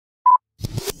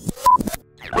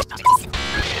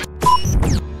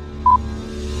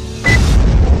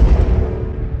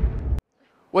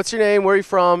What's your name, where are you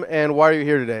from, and why are you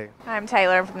here today? I'm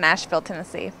Taylor. I'm from Nashville,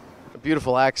 Tennessee. A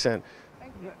beautiful accent.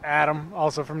 Adam,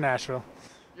 also from Nashville.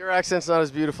 Your accent's not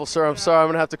as beautiful, sir. I'm sorry. I'm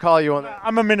going to have to call you on that.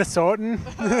 I'm a Minnesotan.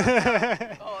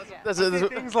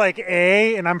 Things like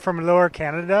A, and I'm from Lower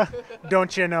Canada.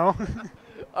 Don't you know?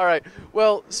 All right.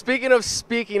 Well, speaking of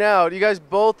speaking out, you guys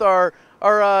both are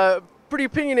pretty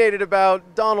opinionated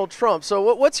about Donald Trump.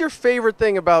 So what's your favorite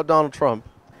thing about Donald Trump?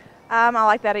 I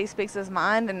like that he speaks his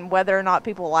mind, and whether or not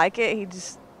people like it, he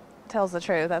just tells the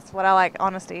truth. That's what I like,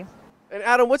 honesty. And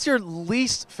Adam, what's your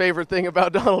least favorite thing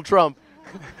about Donald Trump?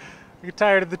 I get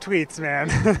tired of the tweets,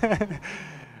 man.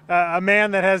 A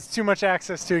man that has too much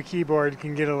access to a keyboard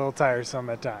can get a little tiresome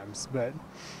at times, but...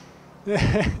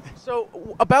 So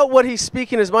about what he's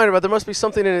speaking his mind about, there must be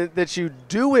something in it that you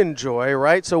do enjoy,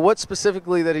 right? So what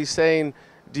specifically that he's saying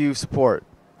do you support?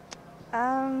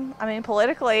 I mean,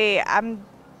 politically,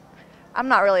 I'm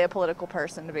not really a political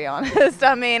person, to be honest.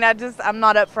 I mean, I'm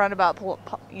not upfront about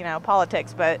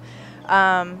politics, but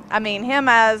I mean, him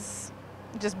as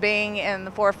just being in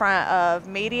the forefront of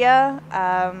media,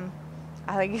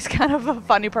 I think he's kind of a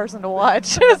funny person to watch,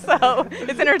 so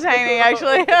it's entertaining,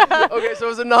 actually. Okay, so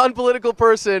as a non-political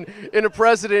person in a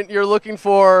president, you're looking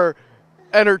for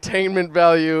entertainment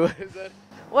value. Is that...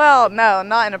 Well, no,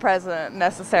 not in a president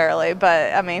necessarily,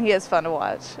 but I mean, he is fun to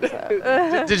watch.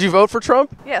 So. Did you vote for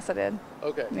Trump? Yes, I did.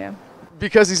 Okay. Yeah.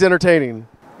 Because he's entertaining.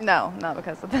 No, not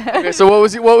because of that. Okay, so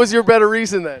what was your better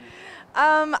reason then?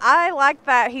 I like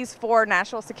that he's for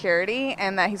national security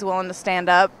and that he's willing to stand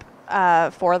up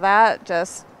for that,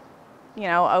 just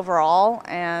overall,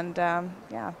 and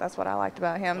yeah, that's what I liked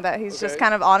about him. That he's just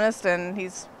kind of honest and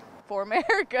he's for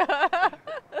America.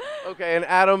 Okay, and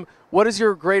Adam, what is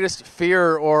your greatest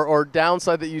fear or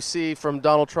downside that you see from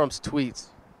Donald Trump's tweets?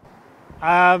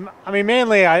 I mean,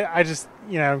 mainly, I just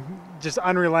just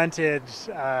unrelented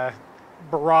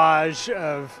barrage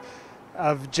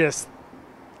of just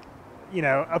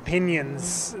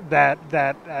opinions that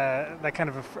kind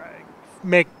of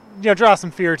make draw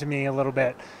some fear to me a little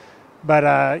bit. But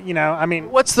I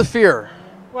mean, what's the fear?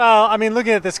 Well, I mean,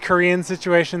 looking at this Korean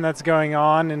situation that's going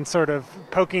on and sort of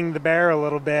poking the bear a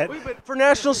little bit. Wait, but for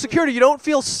national security, you don't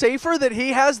feel safer that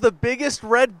he has the biggest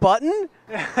red button?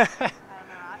 I don't know.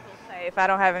 I feel safe. I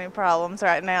don't have any problems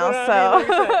right now. But, so I mean,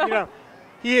 like I said,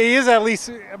 he is at least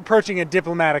approaching a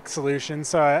diplomatic solution,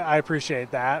 so I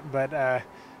appreciate that. But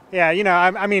yeah,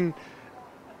 I mean,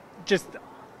 just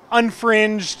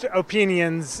unfringed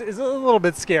opinions is a little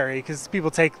bit scary because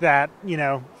people take that,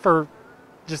 for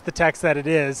just the text that it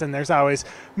is, and there's always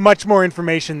much more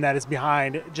information that is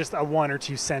behind just a 1 or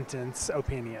 2 sentence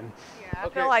opinion. Yeah, I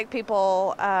feel like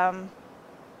people, I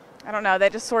don't know, they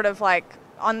just sort of like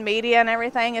on media and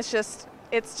everything, it's just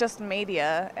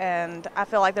media, and I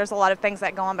feel like there's a lot of things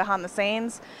that go on behind the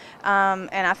scenes,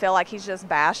 and I feel like he's just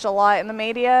bashed a lot in the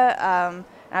media, and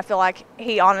I feel like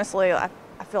he honestly, I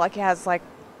feel like he has like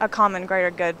a common greater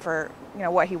good for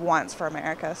what he wants for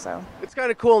America. So it's kind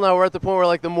of cool now. We're at the point where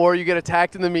like the more you get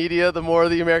attacked in the media, the more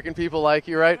the American people like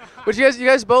you, right? But you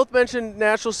guys both mentioned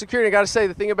national security. I got to say,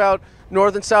 the thing about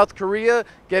North and South Korea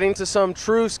getting to some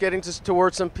truce, getting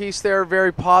towards some peace there,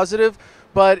 very positive.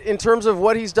 But in terms of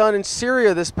what he's done in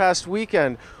Syria this past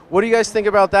weekend, what do you guys think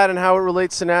about that and how it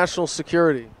relates to national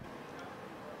security?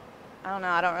 I don't know.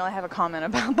 I don't really have a comment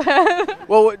about that.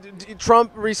 Well,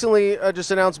 Trump recently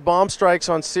just announced bomb strikes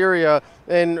on Syria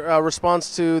in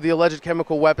response to the alleged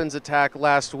chemical weapons attack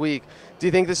last week. Do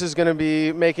you think this is going to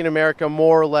be making America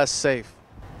more or less safe?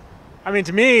 I mean,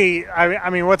 to me, I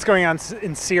mean, what's going on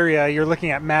in Syria, you're looking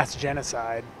at mass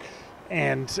genocide.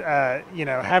 And,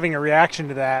 having a reaction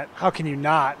to that, how can you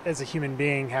not, as a human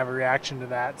being, have a reaction to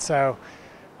that? So,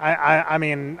 I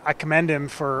mean, I commend him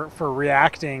for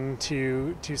reacting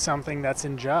to something that's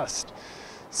unjust.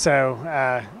 So,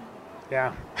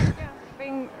 yeah.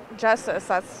 Being justice,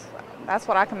 that's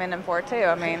what I commend him for, too.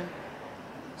 I mean.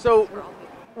 So,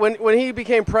 when he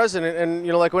became president, and,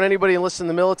 like when anybody enlists in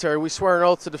the military, we swear an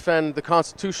oath to defend the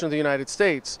Constitution of the United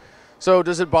States. So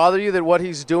does it bother you that what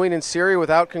he's doing in Syria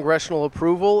without congressional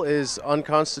approval is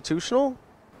unconstitutional?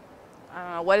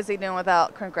 What is he doing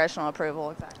without congressional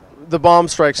approval exactly? The bomb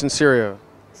strikes in Syria.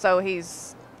 So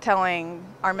he's telling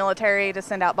our military to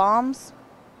send out bombs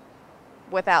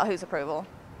without whose approval?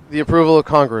 The approval of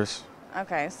Congress.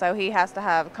 Okay, so he has to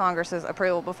have Congress's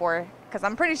approval before, because I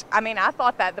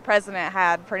thought that the president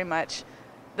had pretty much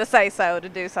the say-so to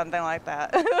do something like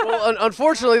that. Well,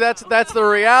 unfortunately, that's the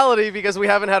reality, because we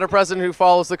haven't had a president who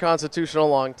follows the Constitution a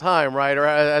long time, right, or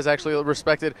has actually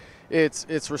respected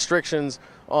its restrictions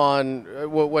on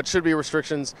what should be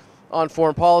restrictions on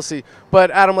foreign policy. But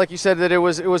Adam, like you said, that it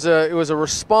was a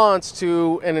response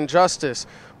to an injustice.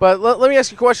 But let me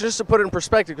ask you a question just to put it in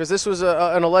perspective, because this was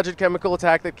an alleged chemical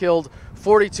attack that killed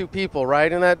 42 people,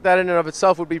 right? And that in and of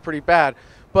itself would be pretty bad.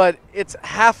 But it's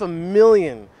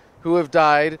 500,000 who have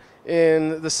died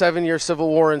in the 7-year civil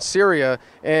war in Syria,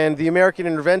 and the American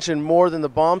intervention, more than the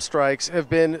bomb strikes, have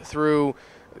been through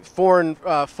foreign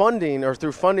funding, or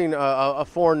through funding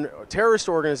foreign terrorist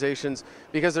organizations,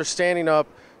 because they're standing up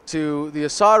to the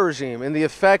Assad regime. And the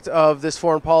effect of this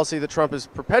foreign policy that Trump has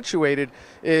perpetuated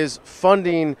is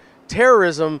funding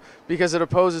terrorism, because it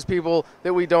opposes people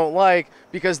that we don't like,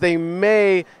 because they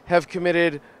may have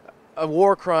committed a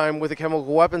war crime with a chemical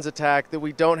weapons attack that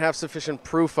we don't have sufficient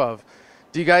proof of.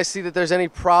 Do you guys see that there's any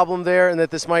problem there, and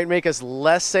that this might make us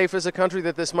less safe as a country,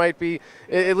 that this might be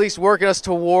at least working us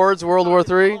towards World War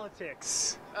III?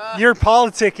 Politics. You're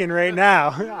politicking right now.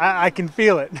 I can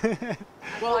feel it.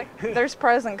 Well, there's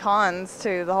pros and cons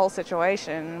to the whole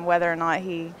situation, whether or not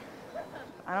he,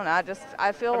 I don't know,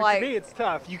 I feel like... To me, it's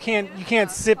tough. You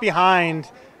can't sit behind,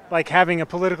 like, having a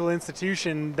political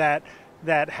institution that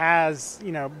has,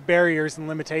 you know, barriers and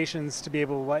limitations to be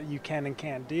able to what you can and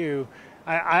can't do.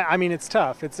 I mean, it's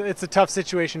tough. It's a tough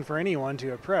situation for anyone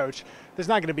to approach. There's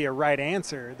not going to be a right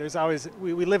answer. There's always,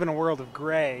 we live in a world of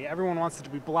gray. Everyone wants it to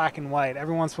be black and white.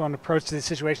 Everyone wants to approach the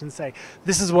situation and say,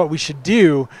 this is what we should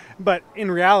do. But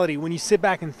in reality, when you sit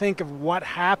back and think of what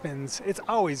happens, it's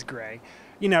always gray.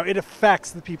 You know, it affects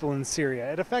the people in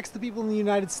Syria. It affects the people in the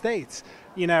United States.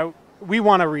 You know, we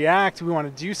want to react. We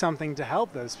want to do something to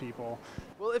help those people.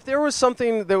 Well, if there was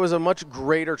something, there was a much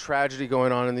greater tragedy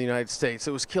going on in the United States,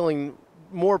 it was killing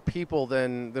more people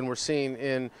than we're seeing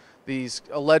in these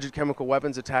alleged chemical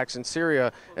weapons attacks in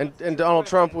Syria, and Donald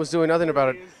Trump was doing nothing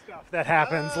about it. Stuff that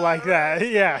happens like that,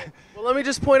 yeah. Well, let me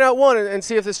just point out one and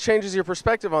see if this changes your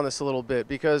perspective on this a little bit,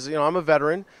 because, you know, I'm a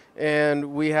veteran,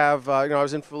 and we have, you know, I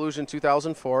was in Fallujah in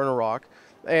 2004 in Iraq,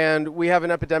 and we have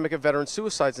an epidemic of veteran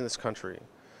suicides in this country.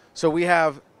 So we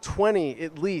have 20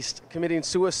 at least committing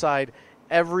suicide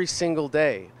every single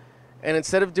day. And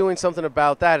instead of doing something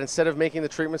about that, instead of making the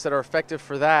treatments that are effective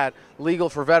for that legal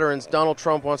for veterans, Donald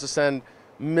Trump wants to send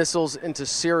missiles into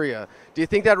Syria. Do you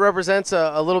think that represents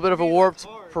a little bit of a warped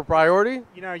priority?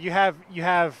 You know, you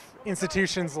have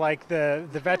institutions like the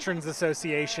Veterans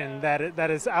Association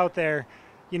that is out there,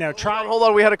 you know, trying. Hold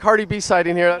on, we had a Cardi B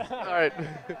sighting here. All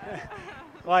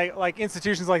right. Like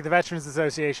institutions like the Veterans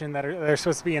Association that are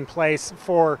supposed to be in place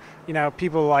for, you know,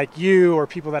 people like you or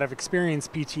people that have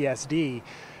experienced PTSD.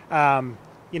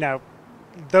 You know,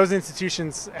 those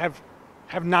institutions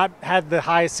have not had the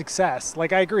highest success.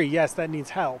 Like, I agree, yes, that needs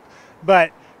help,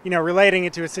 but, you know, relating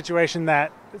it to a situation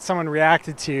that someone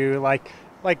reacted to, like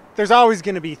there's always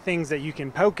going to be things that you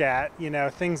can poke at, you know,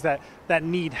 things that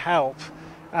need help.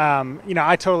 You know,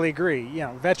 I totally agree. You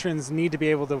know, veterans need to be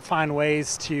able to find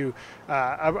ways to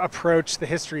approach the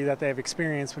history that they've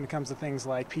experienced when it comes to things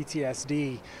like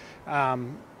PTSD.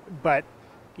 But,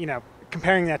 you know,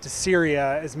 comparing that to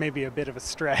Syria is maybe a bit of a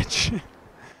stretch.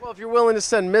 Well, if you're willing to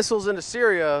send missiles into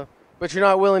Syria, but you're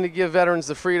not willing to give veterans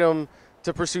the freedom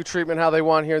to pursue treatment how they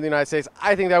want here in the United States,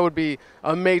 I think that would be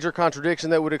a major contradiction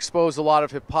that would expose a lot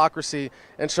of hypocrisy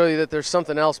and show you that there's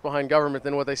something else behind government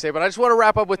than what they say. But I just want to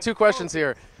wrap up with two questions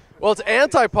here. Well, it's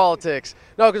anti-politics.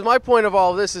 No, because my point of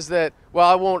all of this is that, well,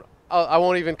 I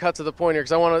won't even cut to the point here,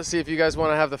 because I want to see if you guys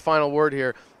want to have the final word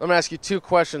here. I'm going to ask you two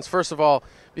questions. First of all,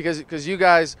 because you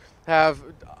guys have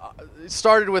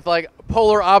started with like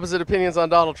polar opposite opinions on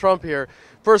Donald Trump here.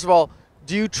 First of all,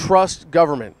 do you trust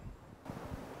government?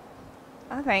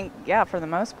 I think, yeah, for the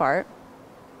most part.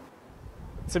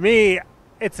 To me,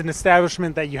 it's an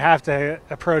establishment that you have to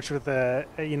approach with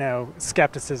you know,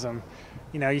 skepticism.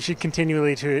 You know, you should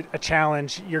continually to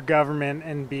challenge your government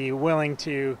and be willing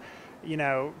to, you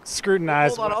know,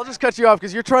 scrutinize. Hold on, I'll just cut you off,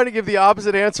 because you're trying to give the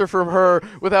opposite answer from her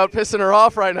without pissing her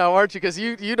off right now, aren't you? Because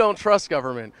you don't trust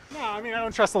government. No, I mean, I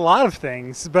don't trust a lot of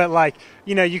things, but, like,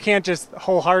 you know, you can't just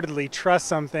wholeheartedly trust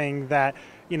something that,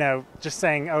 you know, just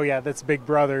saying, oh yeah, that's Big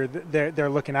Brother, they're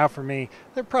looking out for me.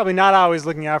 They're probably not always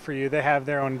looking out for you. They have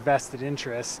their own vested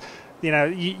interests. You know,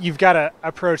 you've got to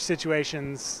approach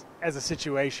situations as a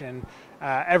situation.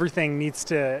 Everything you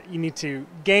need to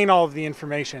gain all of the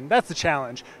information. That's the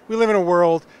challenge. We live in a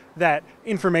world that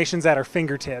information's at our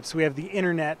fingertips. We have the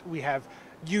internet, we have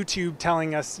YouTube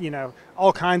telling us, you know,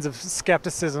 all kinds of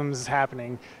skepticism is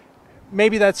happening.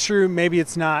 Maybe that's true, maybe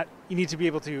it's not. You need to be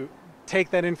able to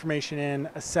take that information in,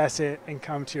 assess it, and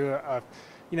come to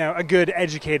a good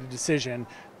educated decision.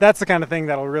 that's the kind of thing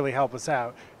that'll really help us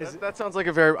out. That sounds like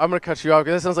a very, I'm going to cut you off,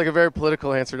 because that sounds like a very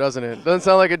political answer, doesn't it? Doesn't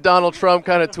sound like a Donald Trump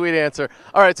kind of tweet answer.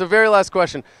 All right, so very last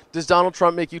question. Does Donald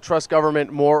Trump make you trust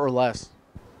government more or less?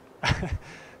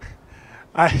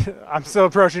 I'm still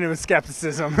approaching it with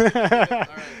skepticism. Right.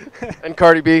 And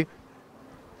Cardi B?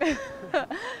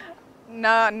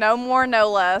 No more,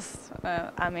 no less.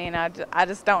 I mean, I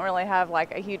just don't really have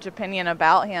like a huge opinion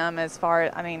about him as far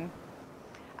as, I mean,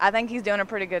 I think he's doing a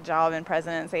pretty good job in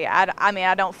presidency. I mean,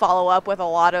 I don't follow up with a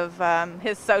lot of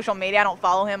his social media. I don't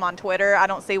follow him on Twitter. I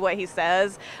don't see what he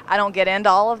says. I don't get into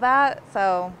all of that.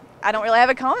 So I don't really have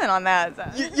a comment on that. So.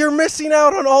 You're missing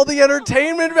out on all the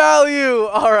entertainment value.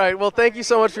 All right. Well, thank you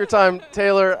so much for your time,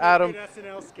 Taylor, Adam.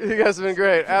 You guys have been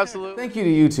great. Absolutely. Thank you to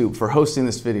YouTube for hosting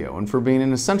this video and for being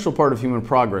an essential part of human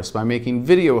progress by making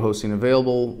video hosting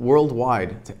available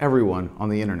worldwide to everyone on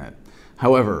the internet.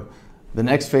 However, the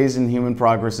next phase in human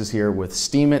progress is here with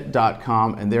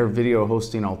Steemit.com and their video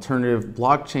hosting alternative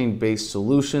blockchain-based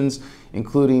solutions,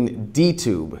 including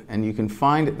DTube. And you can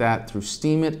find that through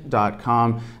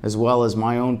Steemit.com, as well as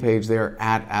my own page there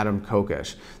at Adam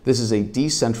Kokesh. This is a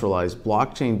decentralized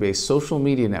blockchain-based social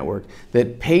media network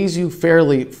that pays you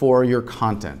fairly for your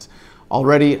content.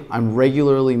 Already, I'm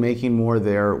regularly making more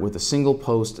there with a single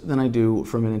post than I do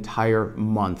from an entire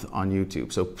month on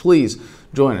YouTube. So please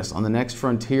join us on the next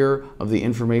frontier of the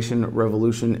information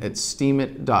revolution at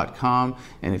Steemit.com.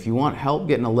 And if you want help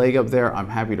getting a leg up there, I'm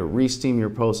happy to re-steam your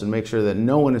posts and make sure that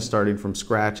no one is starting from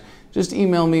scratch. Just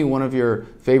email me one of your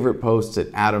favorite posts at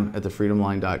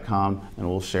adam@thefreedomline.com and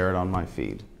we'll share it on my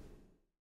feed.